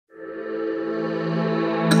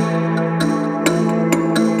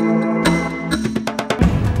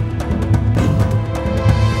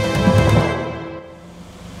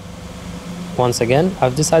once again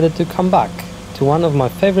I've decided to come back to one of my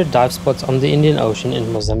favorite dive spots on the Indian Ocean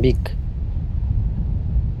in Mozambique.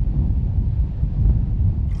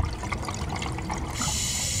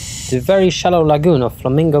 The very shallow lagoon of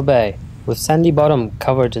Flamingo Bay, with sandy bottom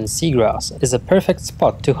covered in seagrass, is a perfect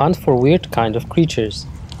spot to hunt for weird kind of creatures,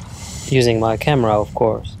 using my camera of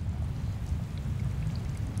course.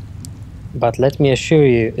 But let me assure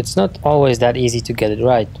you, it's not always that easy to get it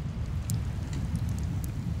right.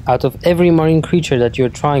 Out of every marine creature that you're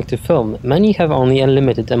trying to film, many have only a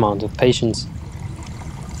limited amount of patience,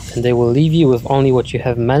 and they will leave you with only what you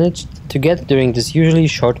have managed to get during this usually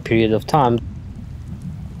short period of time.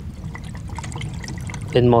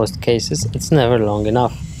 In most cases, it's never long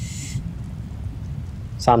enough.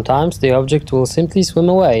 Sometimes the object will simply swim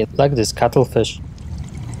away, like this cuttlefish.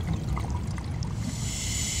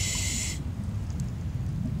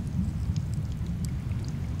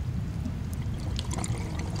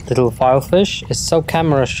 Little filefish is so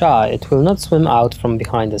camera shy it will not swim out from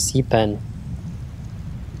behind a sea pen.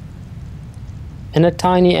 And a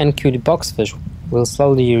tiny and cute boxfish will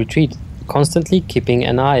slowly retreat, constantly keeping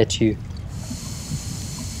an eye at you.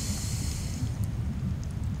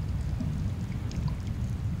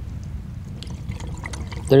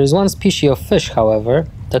 There is one species of fish, however,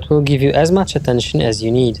 that will give you as much attention as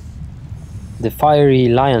you need. The fiery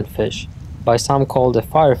lionfish, by some called a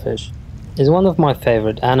firefish, is one of my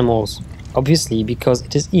favorite animals, obviously because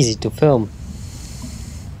it is easy to film.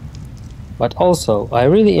 But also, I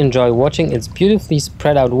really enjoy watching its beautifully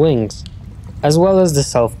spread out wings, as well as the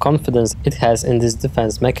self-confidence it has in this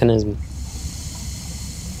defense mechanism.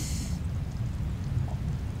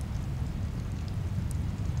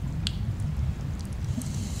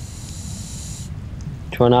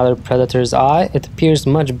 To another predator's eye, it appears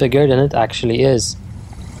much bigger than it actually is.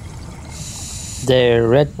 Their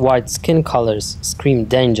red-white skin colors scream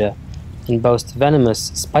danger, and boast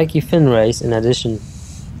venomous, spiky fin rays in addition.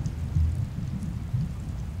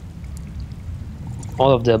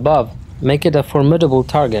 All of the above make it a formidable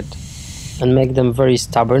target, and make them very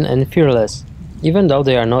stubborn and fearless, even though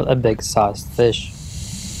they are not a big-sized fish.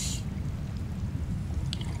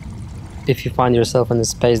 If you find yourself in the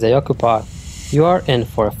space they occupy, you are in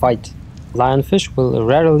for a fight. Lionfish will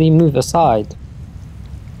rarely move aside.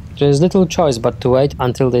 There is little choice but to wait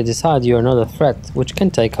until they decide you are not a threat, which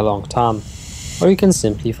can take a long time, or you can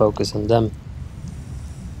simply focus on them.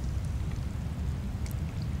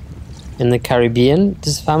 In the Caribbean,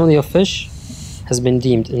 this family of fish has been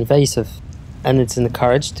deemed invasive, and it's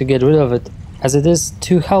encouraged to get rid of it, as it is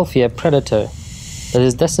too healthy a predator that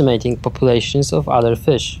is decimating populations of other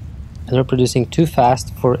fish and reproducing too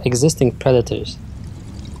fast for existing predators.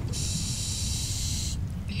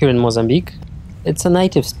 Here in Mozambique, it's a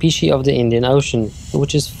native species of the Indian Ocean,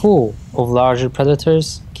 which is full of larger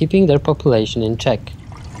predators, keeping their population in check.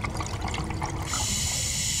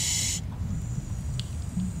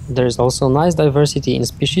 There is also nice diversity in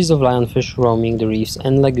species of lionfish roaming the reefs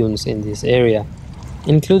and lagoons in this area,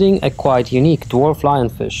 including a quite unique dwarf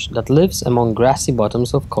lionfish that lives among grassy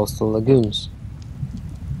bottoms of coastal lagoons.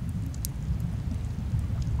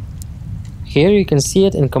 Here you can see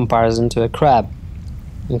it in comparison to a crab.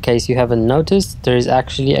 In case you haven't noticed, there is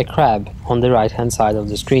actually a crab on the right hand side of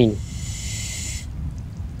the screen.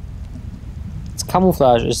 Its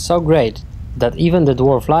camouflage is so great that even the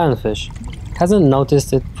dwarf lionfish hasn't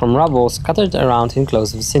noticed it from rubble scattered around in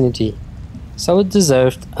close vicinity, so it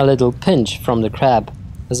deserved a little pinch from the crab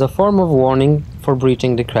as a form of warning for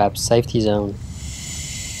breaching the crab's safety zone.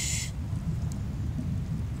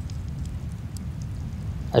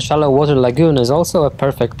 A shallow water lagoon is also a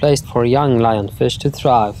perfect place for young lionfish to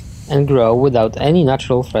thrive and grow without any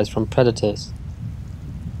natural threats from predators.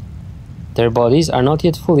 Their bodies are not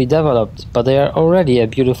yet fully developed, but they are already a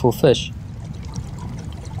beautiful fish.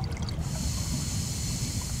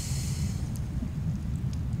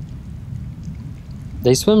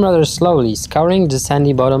 They swim rather slowly, scouring the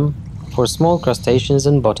sandy bottom for small crustaceans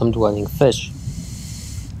and bottom-dwelling fish.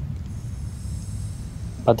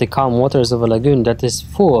 But the calm waters of a lagoon that is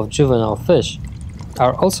full of juvenile fish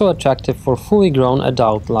are also attractive for fully grown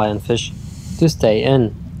adult lionfish to stay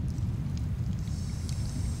in.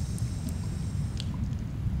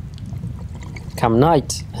 Come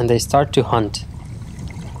night, and they start to hunt.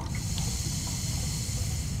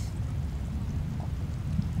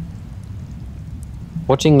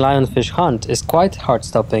 Watching lionfish hunt is quite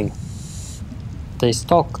heart-stopping. They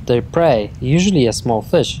stalk their prey, usually a small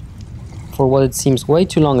fish, for what it seems way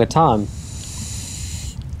too long a time,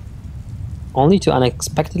 only to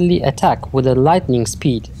unexpectedly attack with a lightning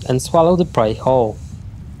speed and swallow the prey whole.